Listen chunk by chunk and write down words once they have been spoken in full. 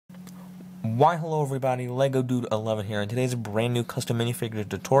Why hello everybody, Lego Dude 11 here, and today's a brand new custom minifigure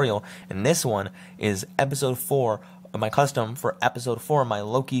tutorial, and this one is episode 4, my custom for episode 4 of my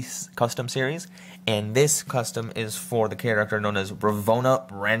Loki custom series, and this custom is for the character known as Ravonna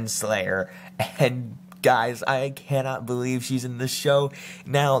Renslayer, and guys, I cannot believe she's in the show.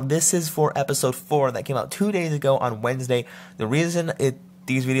 Now, this is for episode 4 that came out 2 days ago on Wednesday. The reason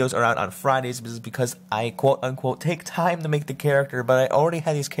these videos are out on Fridays is because I quote-unquote take time to make the character, but I already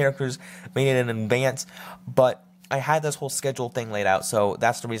had these characters made in advance, but I had this whole schedule thing laid out, so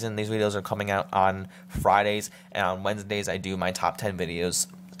that's the reason these videos are coming out on Fridays, and on Wednesdays I do my top 10 videos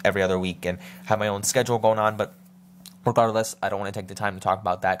every other week and have my own schedule going on. But regardless, I don't want to take the time to talk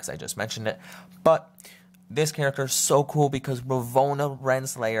about that because I just mentioned it. But this character is so cool because Ravonna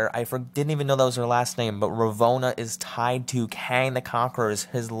Renslayer, didn't even know that was her last name, but Ravonna is tied to Kang the Conqueror,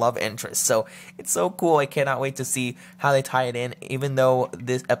 his love interest. So it's so cool. I cannot wait to see how they tie it in. Even though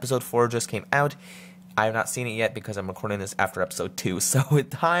this episode 4 just came out, I have not seen it yet because I'm recording this after episode 2. So with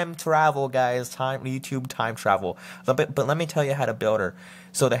time travel, guys, YouTube time travel. But let me tell you how to build her.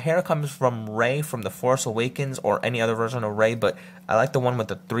 So the hair comes from Rey from The Force Awakens or any other version of Rey, but I like the one with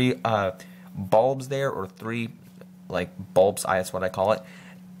the 3 bulbs there, or 3 like bulbs, that's what I call it,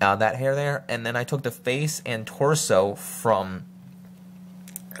 that hair there. And then I took the face and torso from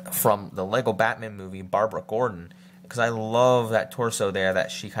the Lego Batman movie, Barbara Gordon, because I love that torso there that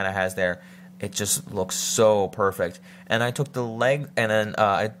she kind of has there. It just looks so perfect. And I took the leg, and then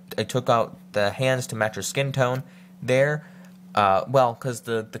I took out the hands to match her skin tone there. Well, because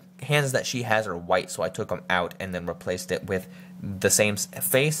the hands that she has are white, so I took them out and then replaced it with the same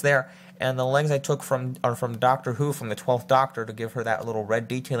face there. And the legs I took are from Doctor Who, from the 12th Doctor, to give her that little red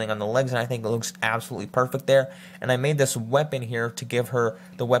detailing on the legs, and I think it looks absolutely perfect there. And I made this weapon here to give her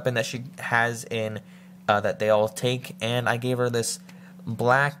the weapon that she has in, that they all take, and I gave her this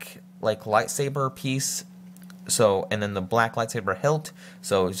black, like, lightsaber piece, so, and then the black lightsaber hilt,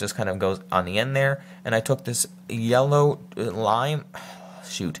 so it just kind of goes on the end there. And I took this yellow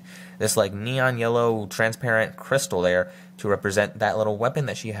this like neon yellow transparent crystal there to represent that little weapon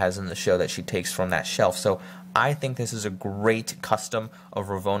that she has in the show that she takes from that shelf. So I think this is a great custom of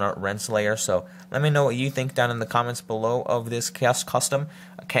Ravonna Renslayer. So let me know what you think down in the comments below of this cast custom.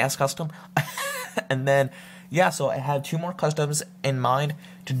 And then, yeah, so I had 2 more customs in mind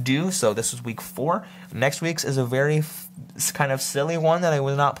to do. So this is week 4. Next week's is a very kind of silly one that I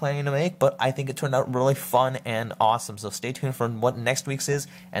was not planning to make, but I think it turned out really fun and awesome. So stay tuned for what next week's is.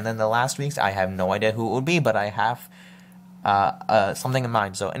 And then the last week's, I have no idea who it will be, but I have something in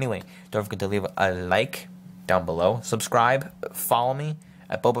mind. So anyway, don't forget to leave a like down below, subscribe, follow me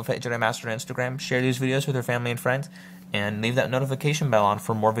at Boba Fett Jedi Master on Instagram, share these videos with your family and friends, and leave that notification bell on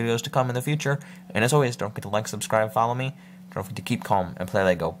for more videos to come in the future. And as always, don't forget to like, subscribe, follow me. Don't forget to keep calm and play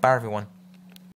Lego. Bye, everyone.